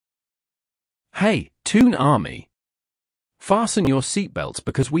Hey, Toon Army! Fasten your seatbelts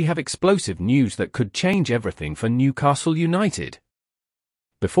because we have explosive news that could change everything for Newcastle United.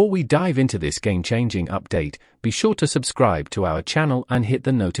 Before we dive into this game-changing update, be sure to subscribe to our channel and hit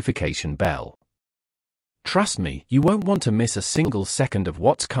the notification bell. Trust me, you won't want to miss a single second of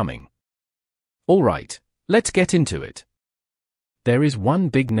what's coming. Alright, let's get into it. There is one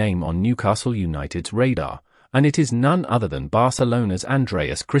big name on Newcastle United's radar, and it is none other than Barcelona's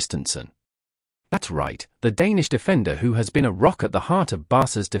Andreas Christensen. That's right, the Danish defender who has been a rock at the heart of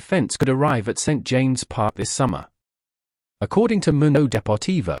Barca's defense could arrive at St. James' Park this summer. According to Mundo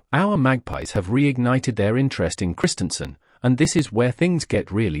Deportivo, our Magpies have reignited their interest in Christensen, and this is where things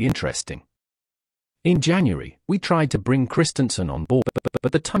get really interesting. In January, we tried to bring Christensen on board,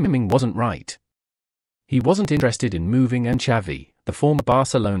 but the timing wasn't right. He wasn't interested in moving and Xavi, the former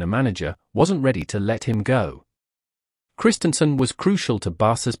Barcelona manager, wasn't ready to let him go. Christensen was crucial to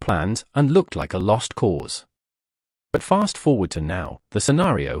Barca's plans and looked like a lost cause. But fast forward to now, the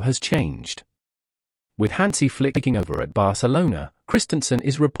scenario has changed. With Hansi Flick taking over at Barcelona, Christensen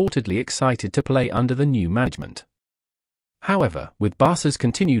is reportedly excited to play under the new management. However, with Barca's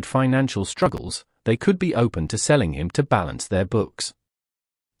continued financial struggles, they could be open to selling him to balance their books.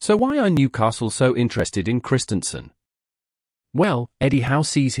 So why are Newcastle so interested in Christensen? Well, Eddie Howe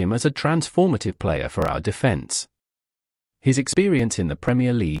sees him as a transformative player for our defense. His experience in the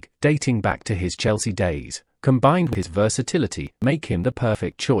Premier League, dating back to his Chelsea days, combined with his versatility, make him the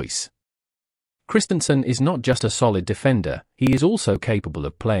perfect choice. Christensen is not just a solid defender, he is also capable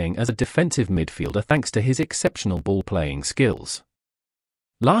of playing as a defensive midfielder thanks to his exceptional ball-playing skills.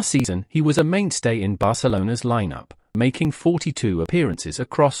 Last season, he was a mainstay in Barcelona's lineup, making 42 appearances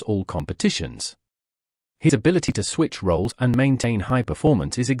across all competitions. His ability to switch roles and maintain high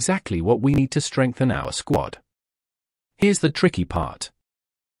performance is exactly what we need to strengthen our squad. Here's the tricky part.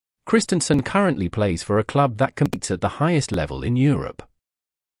 Christensen currently plays for a club that competes at the highest level in Europe.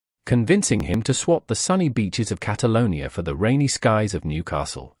 Convincing him to swap the sunny beaches of Catalonia for the rainy skies of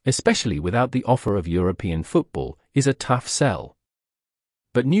Newcastle, especially without the offer of European football, is a tough sell.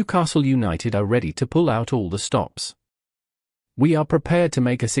 But Newcastle United are ready to pull out all the stops. We are prepared to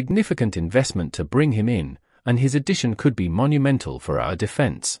make a significant investment to bring him in, and his addition could be monumental for our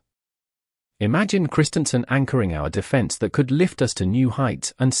defense. Imagine Christensen anchoring our defense that could lift us to new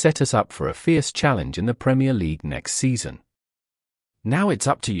heights and set us up for a fierce challenge in the Premier League next season. Now it's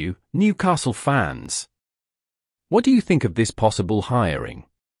up to you, Newcastle fans. What do you think of this possible hiring?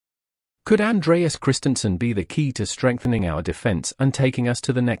 Could Andreas Christensen be the key to strengthening our defense and taking us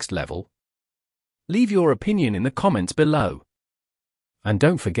to the next level? Leave your opinion in the comments below. And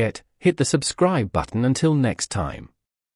don't forget, hit the subscribe button until next time.